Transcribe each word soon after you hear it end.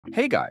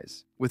Hey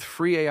guys, with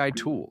free AI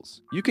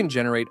tools, you can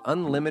generate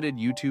unlimited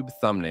YouTube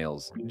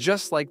thumbnails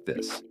just like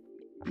this.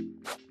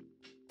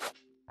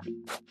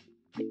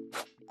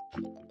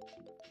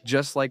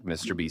 Just like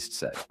Mr. Beast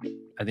said.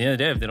 At the end of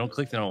the day, if they don't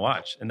click, they don't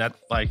watch. And that,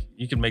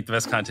 you can make the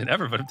best content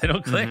ever, but if they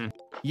don't click.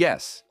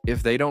 Yes,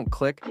 if they don't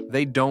click,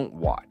 they don't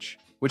watch,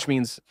 which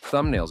means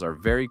thumbnails are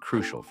very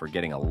crucial for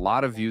getting a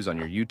lot of views on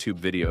your YouTube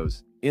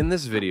videos. In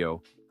this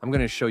video, I'm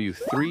going to show you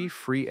 3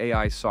 free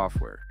AI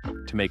software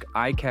to make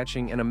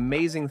eye-catching and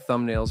amazing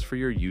thumbnails for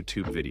your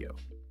YouTube video.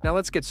 Now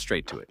let's get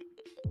straight to it.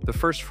 The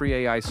first free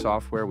AI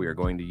software we are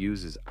going to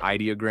use is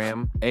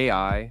Ideogram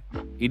AI.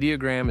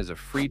 Ideogram is a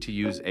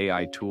free-to-use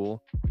AI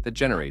tool that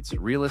generates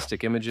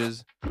realistic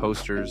images,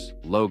 posters,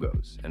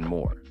 logos, and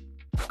more.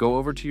 Go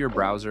over to your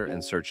browser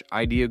and search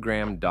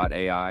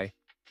ideogram.ai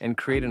and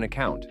create an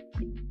account.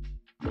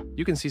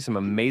 You can see some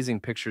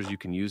amazing pictures you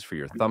can use for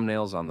your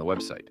thumbnails on the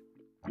website.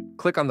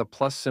 Click on the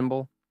plus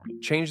symbol,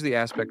 change the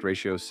aspect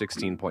ratio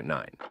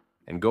 16.9,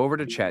 and go over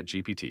to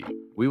ChatGPT.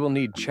 We will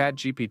need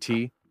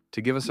ChatGPT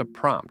to give us a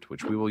prompt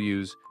which we will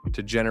use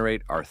to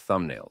generate our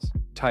thumbnails.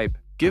 Type,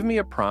 "Give me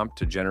a prompt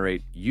to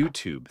generate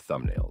YouTube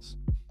thumbnails,"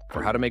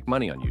 for how to make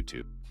money on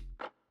YouTube.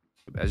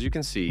 As you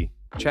can see,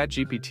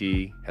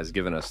 ChatGPT has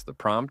given us the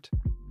prompt.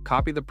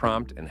 Copy the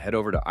prompt and head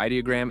over to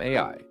Ideogram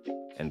AI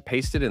and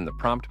paste it in the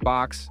prompt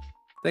box.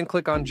 Then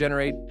click on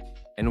Generate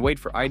and wait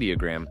for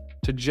Ideogram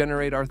to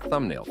generate our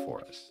thumbnail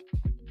for us.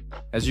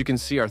 As you can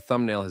see, our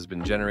thumbnail has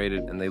been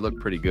generated and they look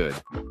pretty good.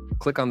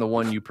 Click on the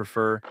one you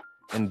prefer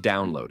and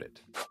download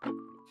it.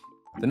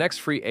 The next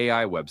free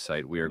AI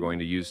website we are going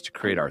to use to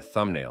create our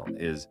thumbnail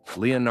is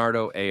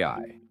Leonardo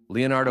AI.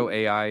 Leonardo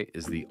AI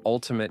is the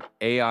ultimate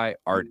AI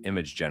art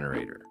image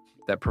generator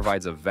that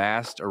provides a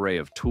vast array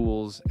of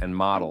tools and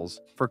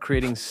models for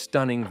creating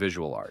stunning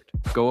visual art.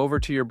 Go over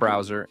to your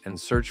browser and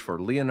search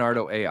for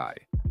Leonardo AI.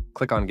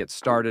 Click on Get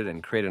Started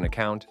and create an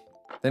account.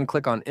 Then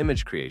click on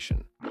Image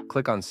Creation.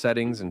 Click on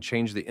Settings and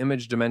change the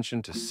image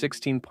dimension to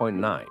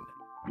 16.9.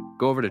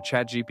 Go over to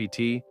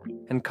ChatGPT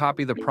and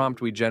copy the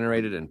prompt we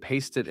generated and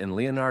paste it in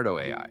Leonardo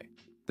AI.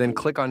 Then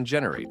click on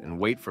Generate and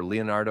wait for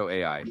Leonardo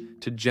AI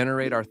to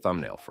generate our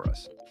thumbnail for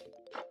us.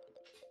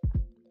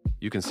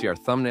 You can see our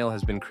thumbnail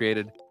has been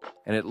created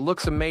and it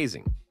looks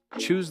amazing.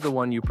 Choose the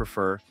one you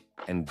prefer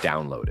and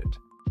download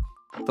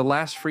it. The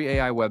last free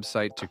AI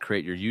website to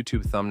create your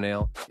YouTube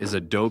thumbnail is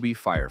Adobe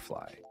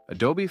Firefly.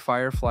 Adobe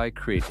Firefly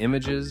create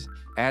images,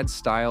 add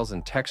styles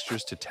and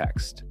textures to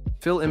text.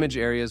 Fill image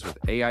areas with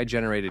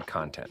AI-generated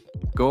content.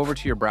 Go over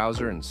to your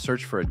browser and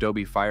search for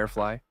Adobe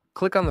Firefly.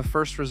 Click on the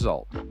first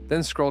result,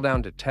 then scroll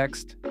down to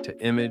Text, to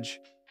Image,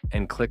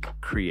 and click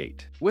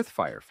Create with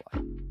Firefly.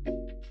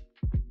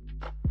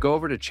 Go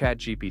over to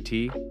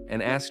ChatGPT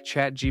and ask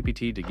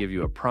ChatGPT to give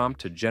you a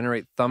prompt to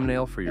generate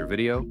thumbnail for your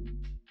video.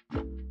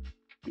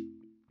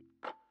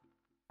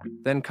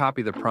 Then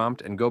copy the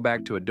prompt and go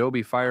back to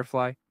Adobe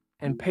Firefly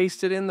and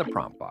paste it in the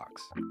prompt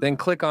box. Then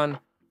click on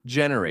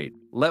Generate.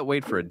 Let's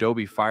wait for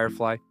Adobe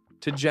Firefly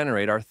to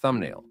generate our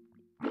thumbnail.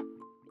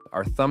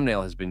 Our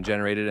thumbnail has been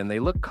generated and they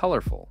look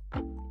colorful.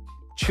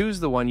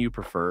 Choose the one you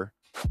prefer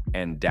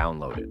and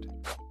download it.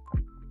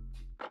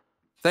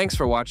 Thanks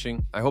for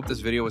watching. I hope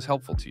this video was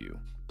helpful to you.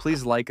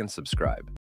 Please like and subscribe.